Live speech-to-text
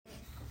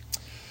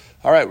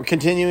All right, we're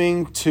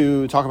continuing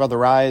to talk about the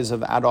rise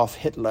of Adolf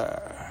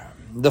Hitler,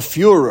 the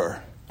Führer.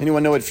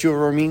 Anyone know what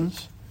Führer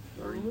means?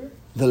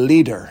 The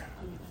leader,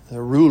 the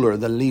ruler,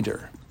 the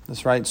leader.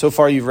 That's right. So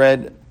far you've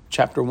read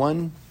chapter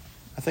 1,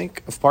 I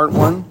think, of part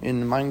 1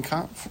 in Mein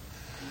Kampf.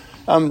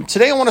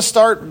 Today I want to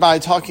start by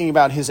talking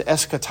about his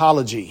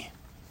eschatology.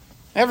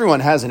 Everyone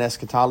has an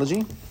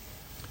eschatology.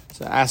 It's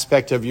an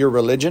aspect of your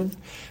religion.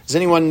 Does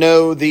anyone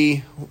know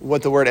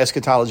what the word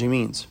eschatology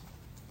means?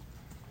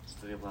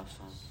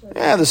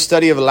 Yeah, the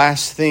study of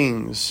last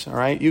things, all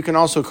right? You can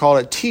also call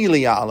it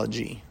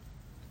teleology,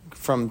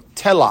 from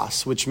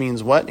telos, which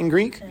means what in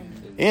Greek?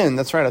 End.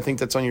 That's right. I think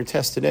that's on your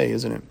test today,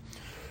 isn't it?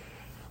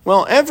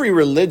 Well, every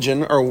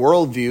religion or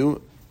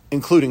worldview,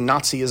 including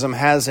Nazism,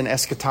 has an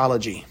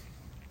eschatology.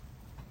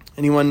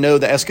 Anyone know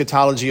the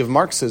eschatology of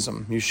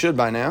Marxism? You should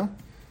by now.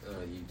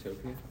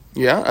 Utopia?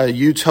 Yeah, a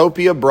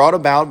utopia brought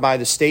about by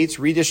the state's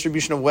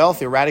redistribution of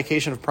wealth,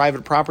 eradication of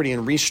private property,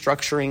 and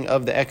restructuring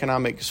of the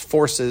economic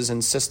forces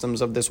and systems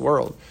of this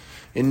world.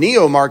 In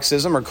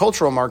neo-Marxism or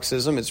cultural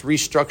Marxism, it's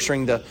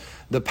restructuring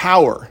the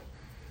power,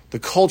 the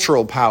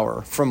cultural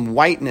power, from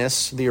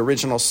whiteness, the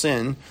original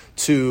sin,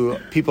 to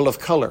people of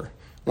color.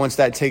 Once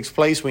that takes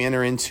place, we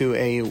enter into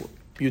a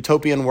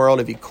utopian world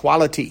of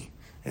equality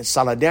and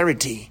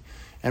solidarity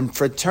and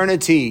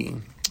fraternity.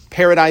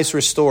 Paradise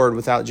restored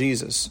without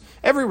Jesus.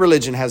 Every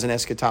religion has an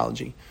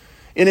eschatology.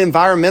 In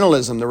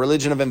environmentalism, the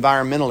religion of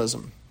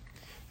environmentalism,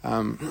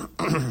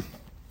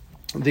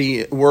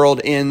 the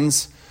world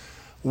ends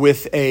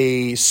with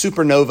a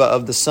supernova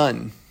of the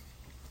sun.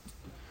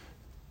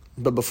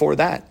 But before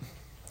that,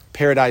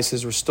 paradise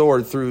is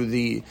restored through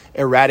the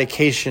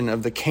eradication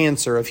of the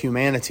cancer of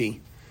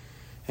humanity.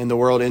 And the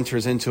world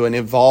enters into an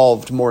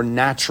evolved, more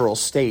natural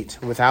state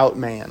without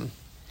man.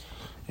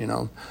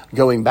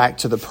 Going back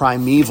to the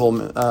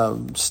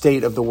primeval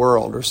state of the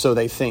world, or so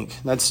they think.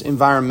 That's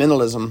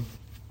environmentalism.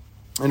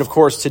 And of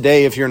course,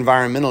 today, if you're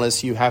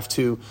environmentalist, you have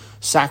to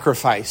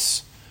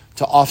sacrifice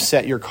to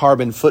offset your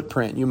carbon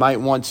footprint. You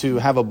might want to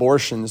have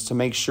abortions to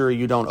make sure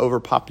you don't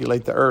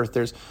overpopulate the earth.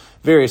 There's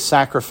various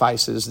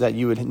sacrifices that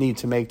you would need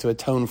to make to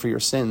atone for your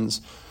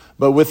sins.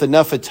 But with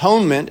enough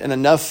atonement and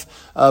enough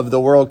of the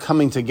world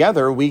coming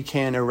together, we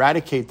can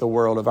eradicate the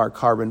world of our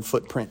carbon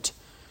footprint.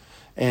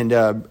 And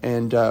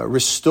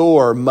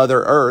restore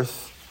Mother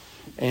Earth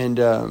and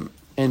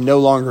no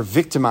longer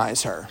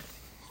victimize her.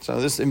 So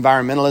this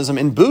environmentalism.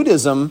 In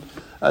Buddhism,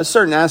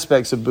 certain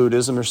aspects of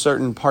Buddhism or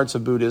certain parts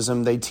of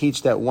Buddhism, they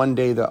teach that one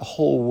day the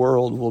whole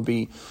world will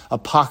be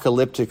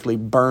apocalyptically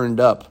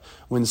burned up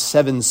when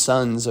 7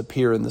 suns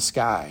appear in the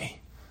sky.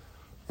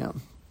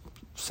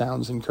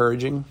 Sounds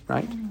encouraging,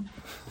 right?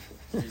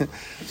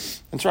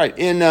 That's right.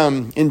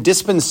 In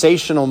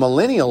dispensational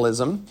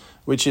millennialism,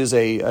 which is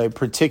a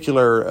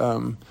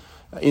particular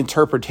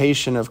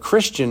interpretation of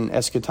Christian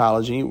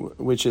eschatology,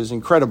 which is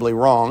incredibly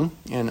wrong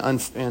and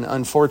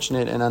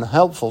unfortunate and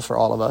unhelpful for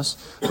all of us.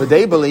 But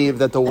they believe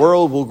that the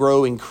world will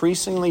grow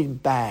increasingly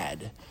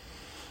bad,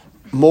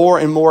 more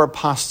and more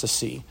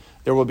apostasy.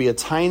 There will be a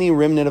tiny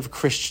remnant of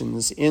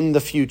Christians in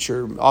the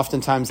future.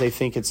 Oftentimes they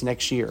think it's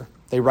next year.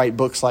 They write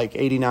books like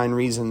 89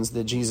 Reasons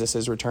that Jesus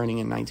is returning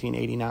in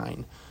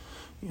 1989.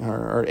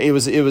 Or it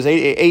was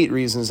 8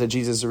 reasons that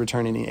Jesus is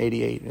returning in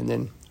 88, and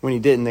then when he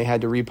didn't, they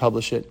had to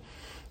republish it,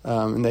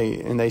 and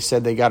they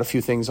said they got a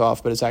few things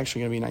off, but it's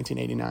actually going to be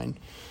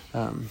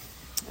 1989.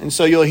 And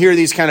so you'll hear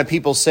these kind of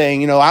people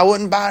saying, I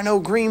wouldn't buy no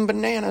green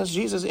bananas.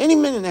 Jesus, any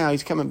minute now,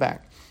 he's coming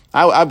back.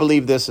 I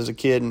believed this as a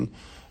kid,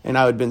 and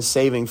I had been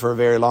saving for a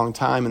very long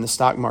time in the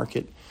stock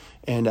market,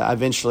 and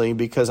eventually,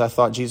 because I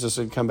thought Jesus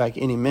would come back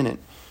any minute.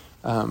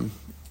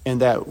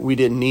 And that we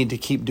didn't need to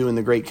keep doing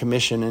the Great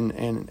Commission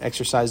and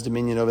exercise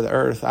dominion over the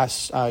earth,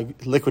 I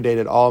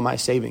liquidated all my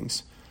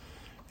savings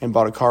and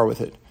bought a car with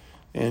it.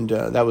 And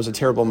that was a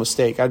terrible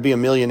mistake. I'd be a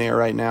millionaire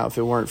right now if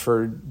it weren't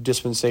for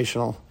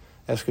dispensational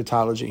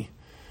eschatology.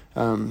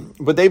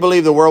 But they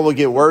believe the world will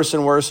get worse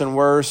and worse and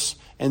worse.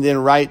 And then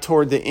right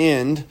toward the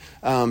end,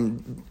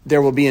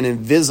 there will be an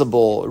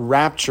invisible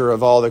rapture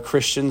of all the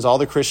Christians. All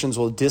the Christians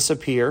will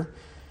disappear.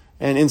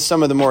 And in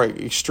some of the more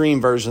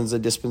extreme versions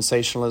of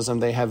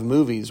dispensationalism, they have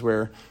movies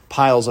where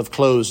piles of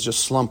clothes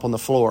just slump on the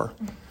floor.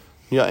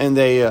 And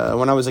they,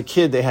 when I was a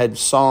kid, they had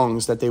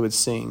songs that they would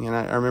sing. And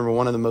I remember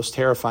one of the most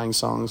terrifying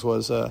songs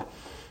was,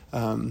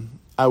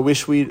 I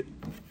wish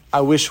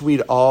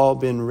we'd all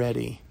been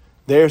ready.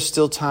 There's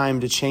still time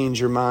to change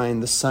your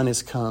mind. The sun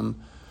has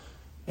come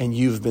and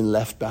you've been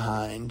left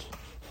behind.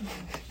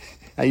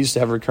 I used to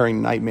have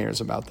recurring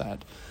nightmares about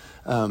that.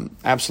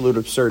 Absolute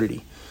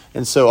absurdity.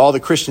 And so all the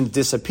Christians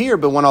disappear,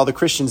 but when all the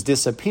Christians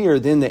disappear,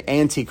 then the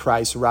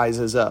Antichrist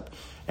rises up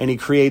and he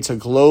creates a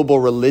global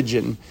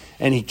religion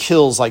and he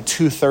kills like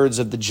 2/3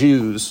 of the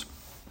Jews.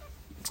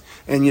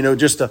 And,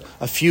 just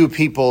a few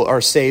people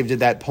are saved at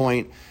that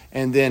point,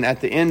 And then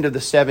at the end of the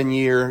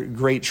 7-year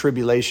Great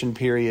Tribulation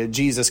period,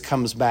 Jesus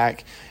comes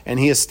back and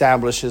he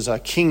establishes a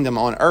kingdom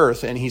on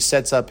earth, and he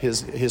sets up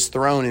his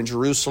throne in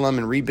Jerusalem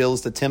and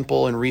rebuilds the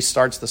temple and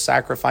restarts the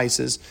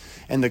sacrifices.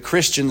 And the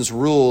Christians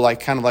rule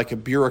kind of like a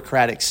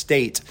bureaucratic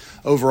state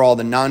over all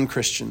the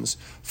non-Christians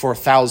for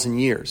 1,000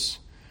 years.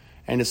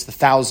 And it's the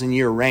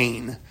 1,000-year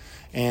reign.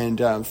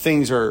 And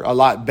things are a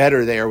lot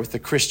better there with the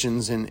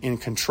Christians in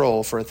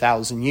control for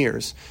 1,000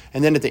 years.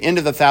 And then at the end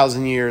of the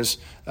 1,000 years,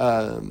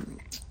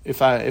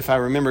 if I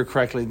remember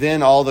correctly,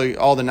 then all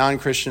the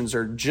non-Christians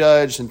are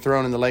judged and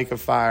thrown in the lake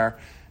of fire,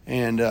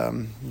 and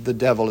the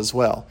devil as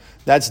well.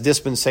 That's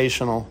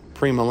dispensational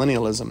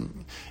premillennialism.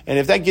 And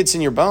if that gets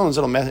in your bones,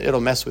 it'll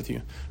mess with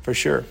you for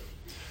sure.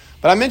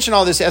 But I mention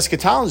all this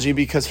eschatology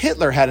because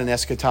Hitler had an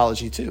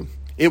eschatology too.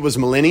 It was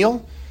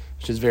millennial,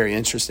 which is very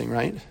interesting,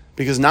 right?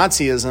 Because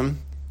Nazism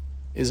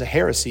is a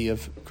heresy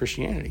of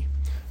Christianity,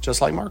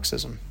 just like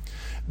Marxism.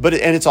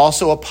 And it's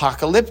also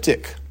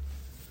apocalyptic.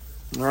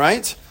 All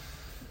right?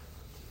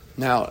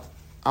 Now,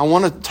 I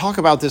want to talk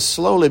about this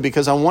slowly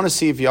because I want to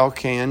see if y'all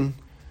can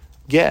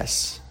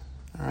guess.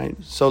 All right?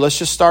 So let's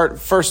just start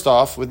first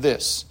off with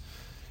this.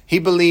 He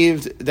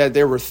believed that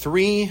there were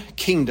 3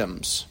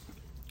 kingdoms.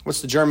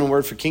 What's the German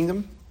word for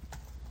kingdom?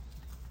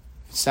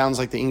 It sounds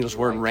like the English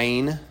word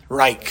reign.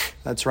 Reich.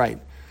 That's right.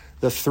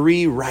 The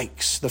 3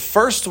 Reichs. The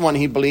first one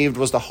he believed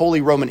was the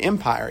Holy Roman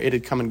Empire. It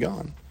had come and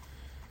gone.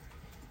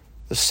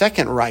 The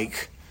second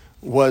Reich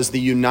was the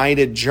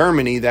united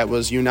Germany that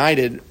was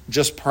united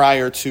just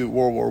prior to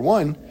World War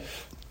I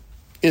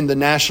in the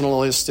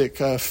nationalistic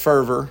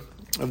fervor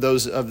of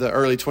the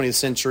early 20th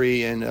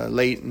century and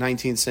late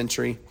 19th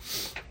century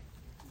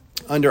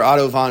under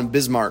Otto von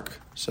Bismarck.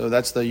 So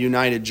that's the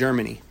united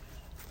Germany.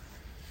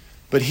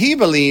 But he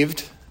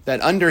believed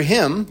that under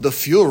him, the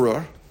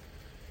Führer,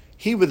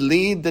 he would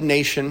lead the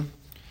nation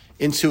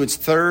into its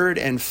third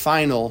and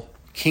final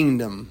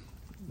kingdom,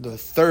 the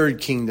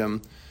third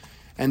kingdom,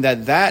 and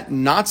that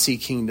Nazi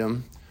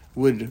kingdom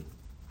would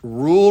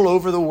rule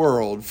over the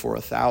world for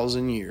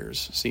 1,000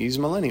 years. See, he's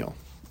millennial.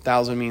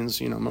 1,000 means,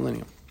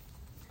 millennial.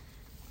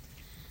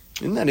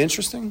 Isn't that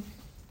interesting?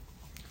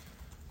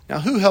 Now,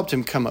 who helped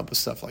him come up with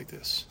stuff like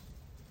this?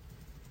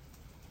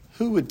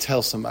 Who would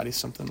tell somebody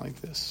something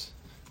like this?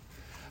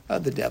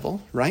 The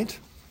devil, right?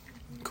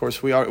 Of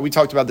course, we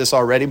talked about this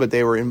already, but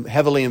they were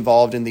heavily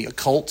involved in the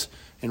occult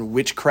and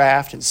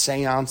witchcraft and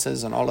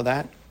seances and all of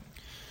that.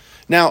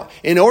 Now,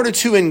 in order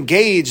to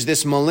engage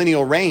this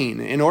millennial reign,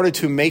 in order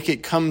to make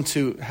it come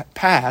to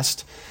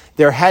pass,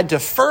 there had to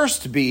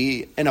first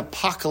be an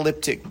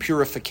apocalyptic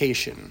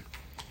purification.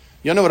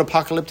 You know what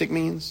apocalyptic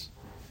means?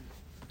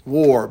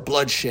 War,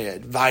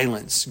 bloodshed,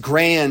 violence,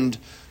 grand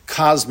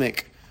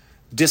cosmic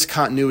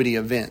discontinuity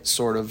events,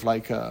 sort of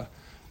like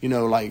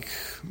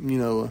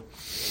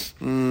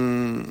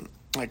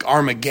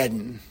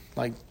Armageddon,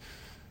 like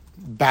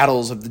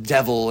battles of the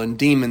devil and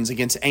demons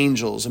against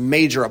angels, and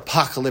major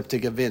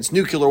apocalyptic events,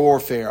 nuclear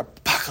warfare,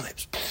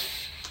 apocalypse.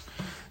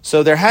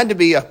 So there had to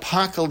be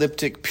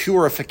apocalyptic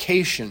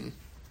purification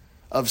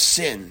of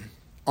sin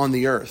on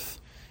the earth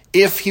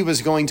if he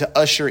was going to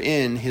usher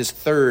in his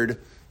third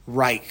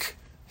Reich,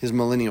 his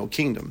millennial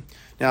kingdom.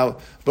 Now,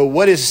 but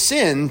what is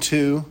sin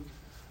to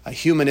a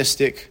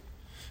humanistic,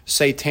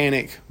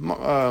 satanic,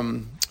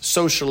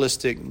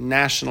 socialistic,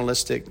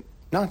 nationalistic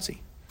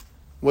Nazi?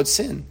 What's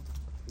sin?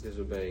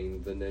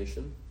 Disobeying the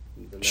nation.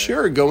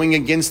 Sure, going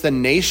against the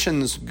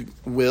nation's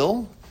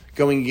will,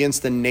 going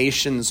against the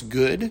nation's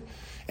good.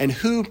 And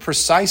who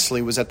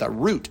precisely was at the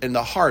root and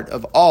the heart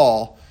of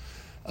all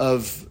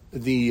of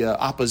the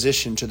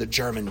opposition to the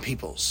German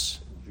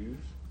peoples? Jews.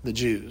 The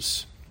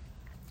Jews.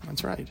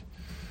 That's right.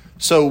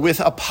 So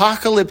with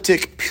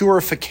apocalyptic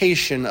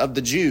purification of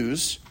the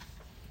Jews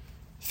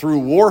through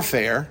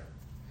warfare,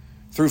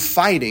 through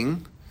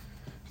fighting,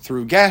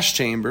 through gas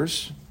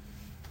chambers,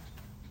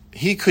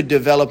 he could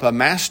develop a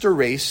master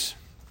race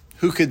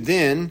who could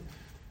then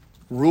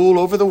rule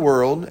over the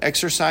world,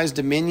 exercise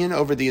dominion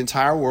over the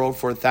entire world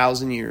for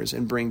 1,000 years,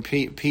 and bring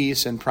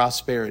peace and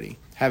prosperity,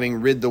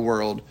 having rid the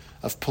world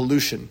of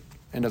pollution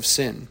and of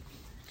sin.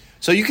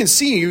 So you can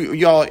see,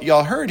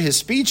 y'all heard his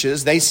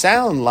speeches. They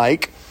sound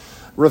like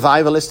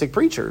revivalistic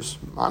preachers,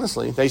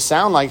 honestly. They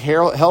sound like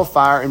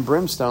hellfire and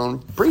brimstone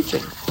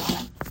preaching.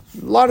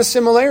 A lot of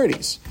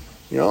similarities.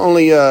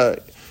 Only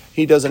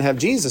he doesn't have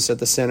Jesus at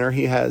the center.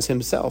 He has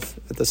himself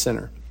at the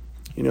center.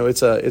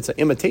 It's an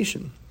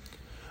imitation.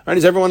 All right,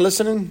 is everyone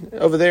listening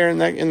over there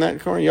in that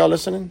corner? Y'all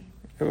listening?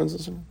 Everyone's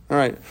listening? All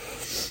right.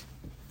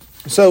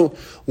 So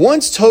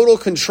once total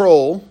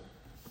control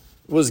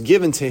was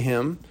given to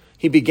him,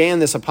 he began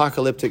this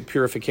apocalyptic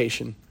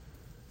purification.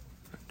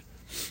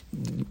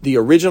 The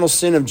original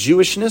sin of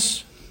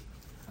Jewishness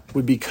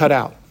would be cut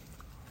out.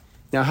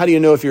 Now, how do you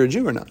know if you're a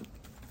Jew or not?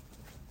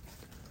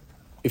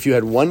 If you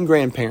had one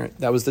grandparent,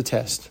 that was the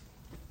test.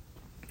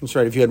 That's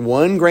right. If you had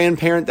one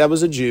grandparent that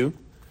was a Jew,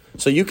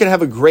 so you could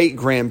have a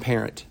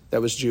great-grandparent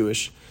that was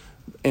Jewish,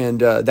 and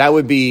that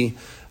would be,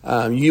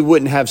 you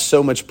wouldn't have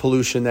so much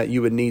pollution that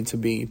you would need to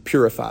be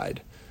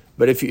purified.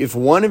 But if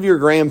one of your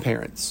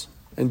grandparents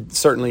And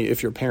certainly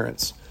if your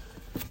parents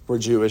were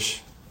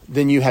Jewish,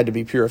 then you had to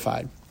be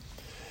purified.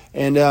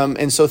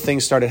 And so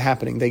things started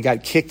happening. They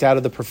got kicked out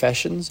of the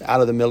professions,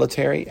 out of the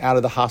military, out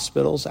of the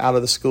hospitals, out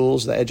of the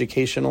schools, the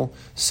educational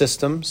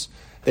systems.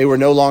 They were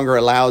no longer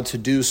allowed to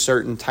do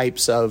certain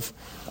types of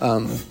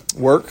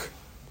work.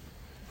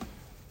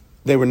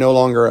 They were no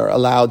longer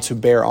allowed to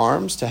bear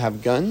arms, to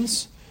have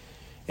guns.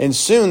 And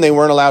soon they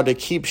weren't allowed to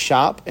keep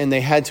shop, and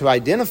they had to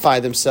identify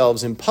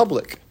themselves in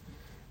public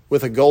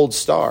with a gold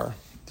star,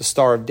 the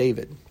Star of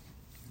David.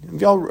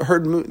 Have y'all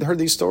heard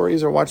these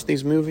stories or watched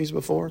these movies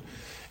before?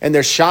 And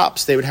their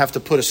shops, they would have to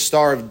put a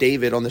Star of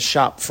David on the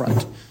shop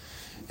front.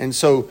 And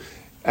so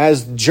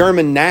as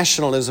German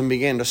nationalism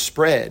began to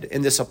spread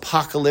in this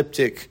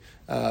apocalyptic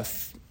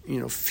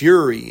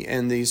fury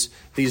and these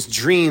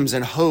dreams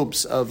and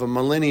hopes of a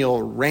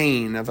millennial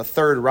reign of a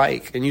Third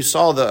Reich. And you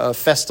saw the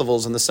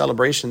festivals and the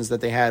celebrations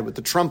that they had with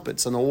the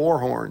trumpets and the war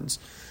horns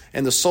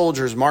and the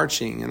soldiers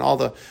marching and all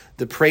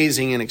the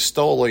praising and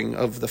extolling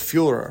of the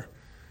Führer.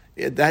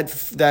 That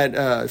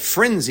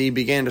frenzy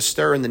began to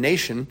stir in the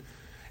nation,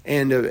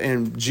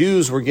 and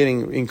Jews were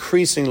getting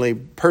increasingly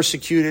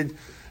persecuted.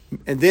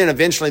 And then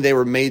eventually they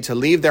were made to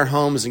leave their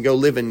homes and go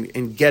live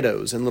in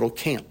ghettos and little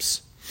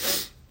camps.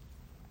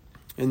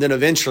 And then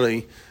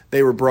eventually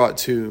they were brought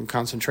to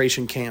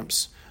concentration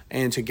camps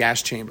and to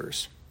gas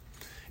chambers.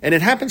 And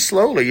it happened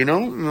slowly, a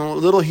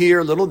little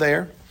here, a little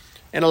there.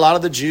 And a lot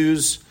of the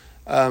Jews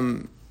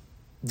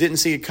didn't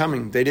see it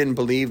coming. They didn't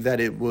believe that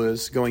it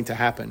was going to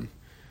happen.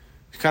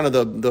 Kind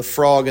of the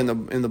frog in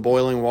the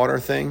boiling water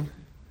thing.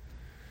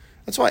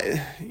 That's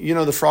why,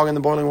 the frog in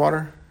the boiling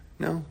water?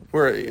 No?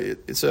 Where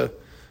it's a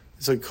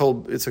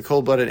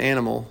cold-blooded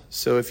animal.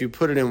 So if you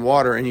put it in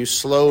water and you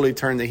slowly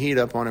turn the heat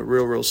up on it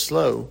real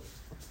slow,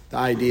 the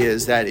idea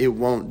is that it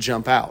won't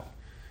jump out.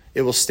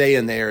 It will stay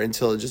in there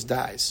until it just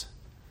dies.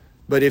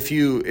 But if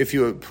you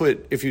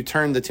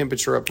turn the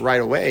temperature up right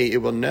away, it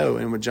will know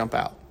and would jump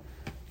out.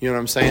 You know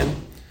what I'm saying?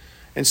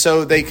 And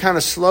so they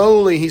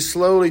he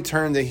slowly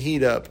turned the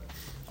heat up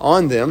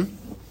on them.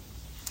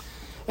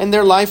 And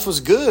their life was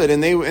good,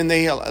 and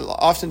they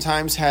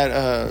oftentimes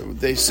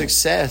had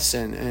success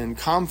and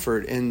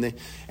comfort, and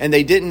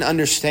they didn't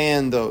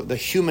understand the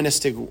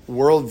humanistic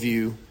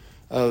worldview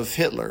of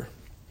Hitler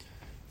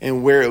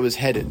and where it was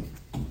headed.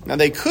 Now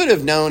they could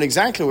have known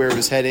exactly where it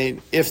was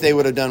headed if they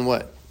would have done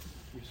what?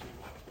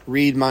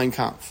 Read Mein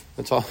Kampf.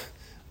 That's all.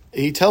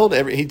 He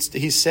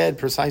said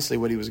precisely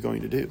what he was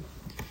going to do.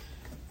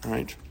 All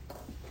right.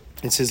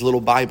 It's his little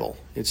Bible.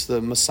 It's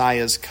the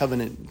Messiah's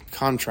covenant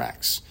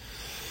contracts.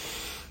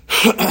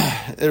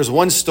 There's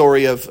one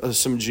story of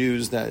some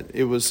Jews that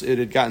it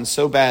had gotten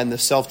so bad, and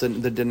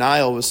the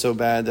denial was so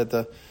bad that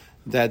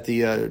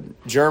the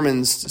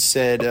Germans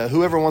said,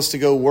 whoever wants to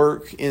go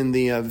work in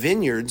the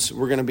vineyards,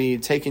 we're going to be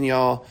taking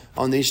y'all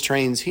on these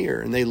trains here.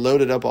 And they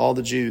loaded up all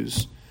the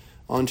Jews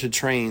onto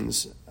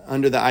trains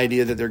under the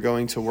idea that they're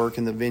going to work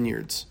in the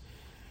vineyards,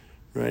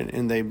 right?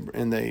 And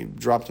they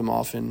dropped them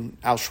off in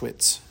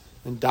Auschwitz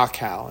and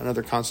Dachau and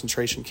other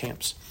concentration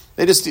camps.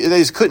 They just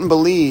couldn't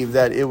believe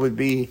that it would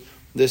be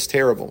this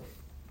terrible.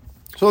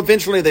 So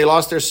eventually they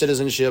lost their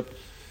citizenship.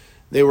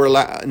 They were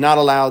not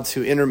allowed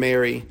to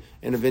intermarry,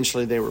 and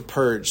eventually they were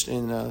purged.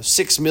 And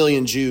 6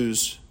 million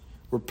Jews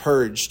were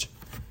purged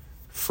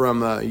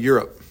from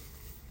Europe.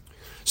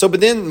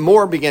 But then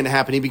more began to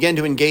happen. He began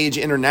to engage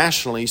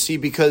internationally,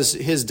 because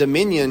his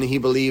dominion, he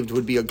believed,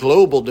 would be a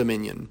global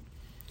dominion.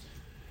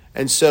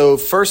 And so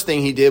first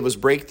thing he did was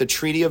break the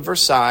Treaty of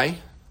Versailles.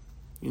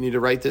 You need to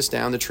write this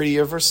down. The Treaty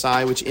of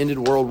Versailles, which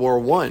ended World War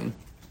I.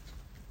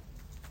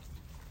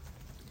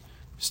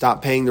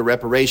 Stopped paying the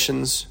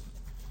reparations,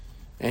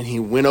 and he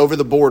went over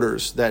the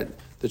borders that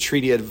the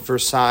Treaty of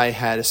Versailles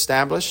had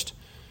established,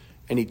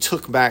 and he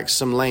took back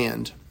some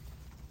land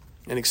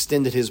and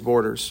extended his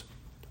borders.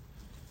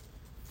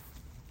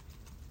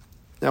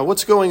 Now,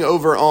 what's going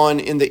on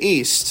in the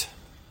East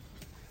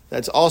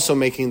that's also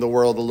making the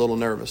world a little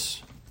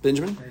nervous?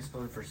 Benjamin? How do you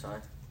spell Versailles?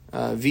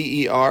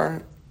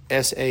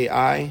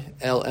 Versailles.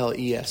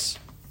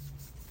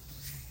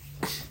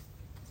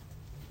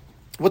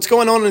 What's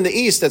going on in the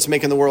East that's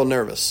making the world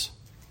nervous?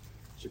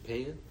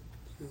 Japan?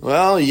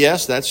 Well,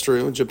 yes, that's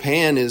true.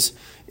 Japan is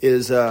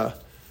at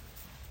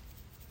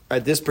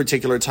this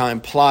particular time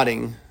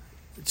plotting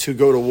to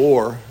go to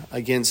war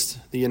against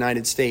the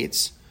United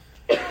States,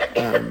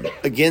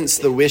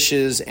 against the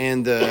wishes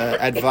and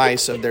the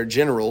advice of their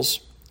generals,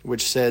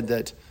 which said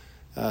that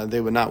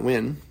they would not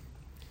win.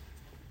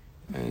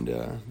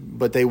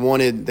 But they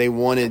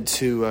wanted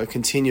to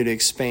continue to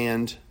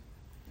expand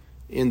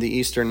in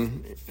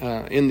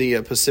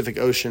the Pacific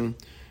Ocean,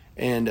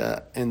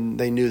 and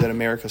they knew that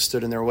America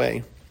stood in their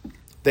way.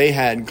 They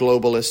had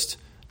globalist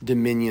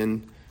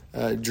dominion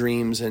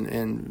dreams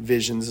and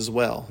visions as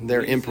well.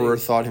 Their emperor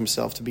thought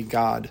himself to be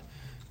God,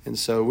 and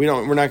so we're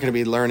not going to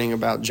be learning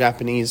about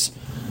Japanese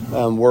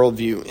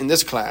worldview in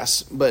this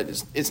class,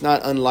 but it's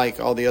not unlike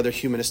all the other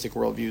humanistic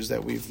worldviews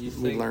that we've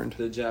learned.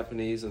 The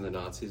Japanese and the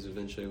Nazis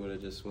eventually would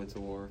have just went to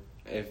war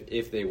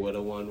if they would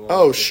have won war?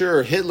 Oh,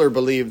 sure. Hitler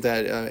believed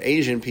that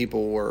Asian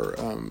people were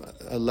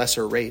a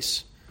lesser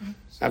race.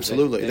 So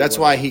absolutely. That's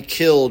why he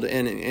killed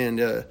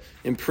and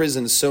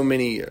imprisoned so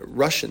many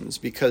Russians,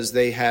 because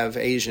they have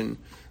Asian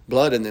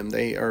blood in them.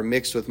 They are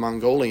mixed with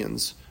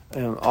Mongolians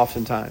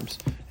oftentimes.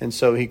 And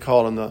so he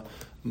called them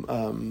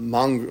the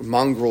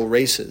mongrel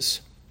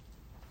races.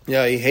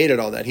 Yeah, he hated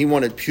all that. He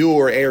wanted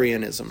pure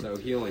Aryanism. So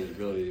he only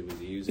really was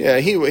using. Yeah,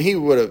 he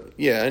would have.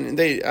 Yeah, and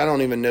I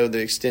don't even know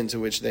the extent to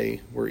which they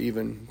were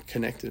even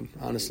connected.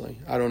 Honestly,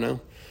 I don't know.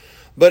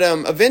 But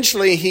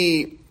eventually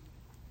he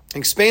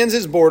expands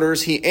his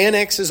borders. He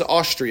annexes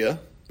Austria.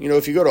 You know,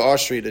 if you go to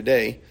Austria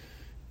today,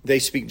 they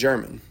speak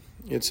German.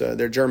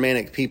 They're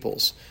Germanic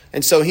peoples,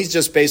 and so he's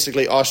just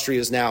basically, Austria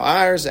is now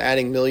ours,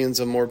 adding millions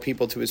of more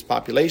people to his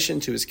population,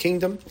 to his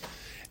kingdom.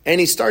 And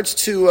he starts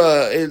to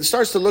it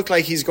starts to look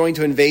like he's going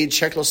to invade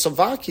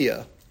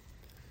Czechoslovakia,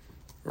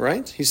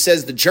 right? He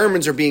says the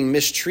Germans are being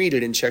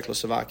mistreated in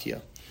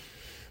Czechoslovakia.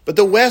 But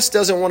the West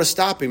doesn't want to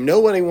stop him.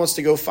 Nobody wants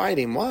to go fight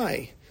him.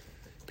 Why?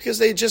 Because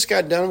they just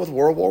got done with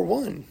World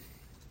War I.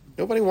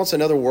 Nobody wants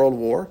another world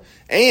war.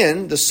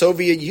 And the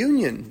Soviet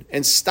Union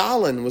and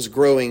Stalin was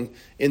growing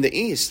in the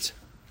East.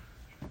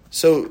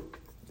 So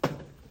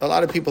a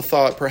lot of people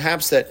thought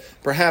perhaps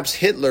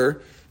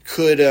Hitler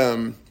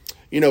could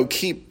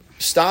keep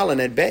Stalin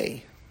at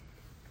bay.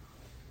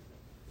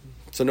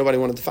 So nobody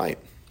wanted to fight.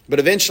 But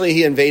eventually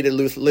he invaded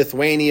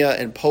Lithuania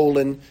and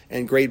Poland,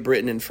 and Great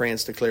Britain and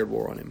France declared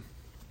war on him.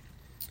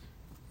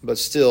 But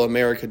still,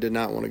 America did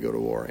not want to go to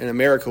war. And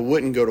America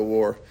wouldn't go to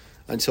war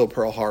until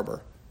Pearl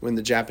Harbor, when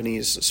the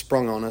Japanese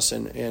sprung on us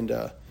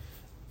and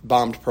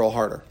bombed Pearl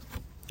Harbor.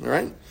 All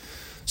right?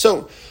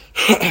 So,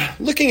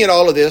 looking at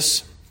all of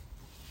this,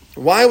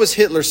 why was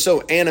Hitler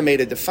so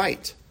animated to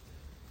fight?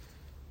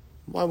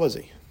 Why was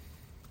he?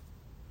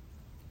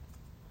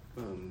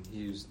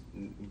 He was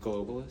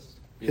globalist.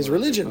 His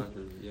religion.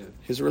 Yeah.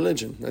 His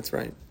religion, that's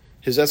right.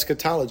 His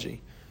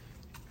eschatology.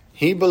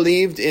 He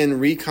believed in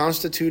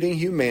reconstituting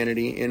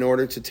humanity in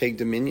order to take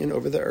dominion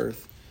over the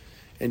earth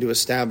and to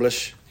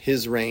establish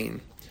his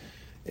reign.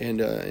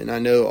 And I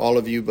know all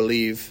of you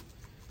believe,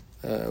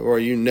 or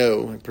you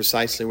know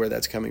precisely where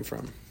that's coming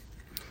from.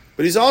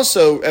 But he's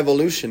also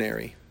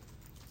evolutionary.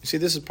 You see,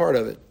 this is part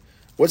of it.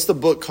 What's the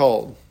book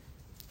called?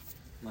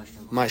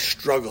 My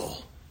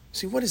Struggle.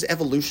 See, what is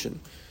evolution?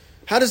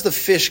 How does the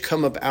fish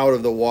come up out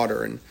of the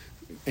water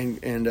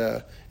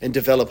and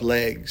develop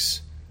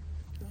legs?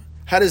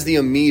 How does the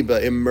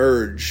amoeba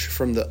emerge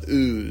from the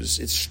ooze,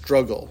 its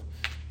struggle?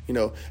 You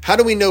know, how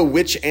do we know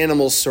which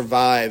animals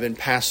survive and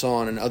pass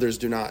on and others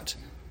do not?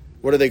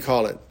 What do they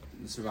call it?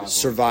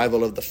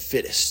 Survival of the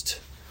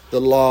fittest.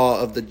 The law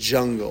of the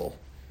jungle.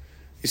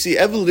 You see,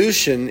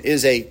 evolution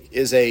is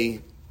a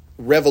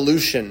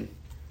revolution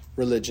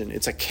religion.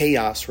 It's a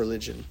chaos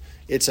religion.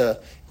 It's a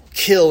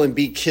kill and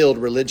be killed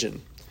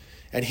religion.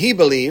 And he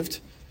believed,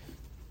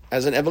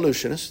 as an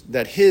evolutionist,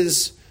 that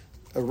his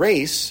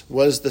race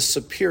was the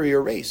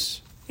superior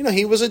race. You know,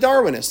 he was a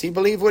Darwinist. He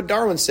believed what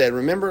Darwin said.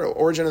 Remember,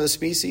 Origin of the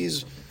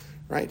Species,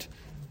 right?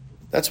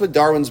 That's what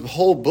Darwin's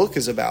whole book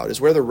is about,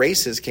 is where the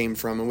races came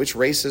from and which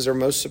races are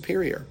most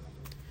superior.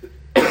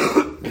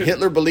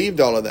 Hitler believed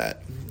all of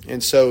that.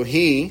 And so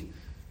he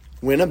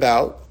went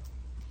about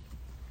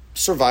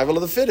survival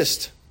of the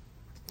fittest,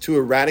 to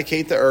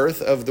eradicate the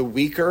earth of the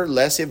weaker,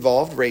 less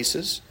evolved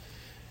races,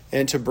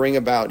 and to bring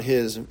about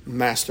his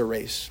master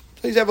race.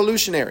 So he's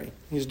evolutionary,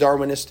 he's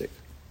Darwinistic,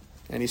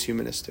 and he's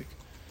humanistic.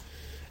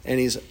 And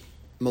he's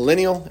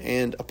millennial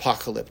and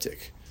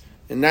apocalyptic.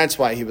 And that's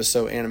why he was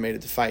so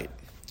animated to fight.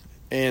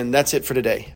 And that's it for today.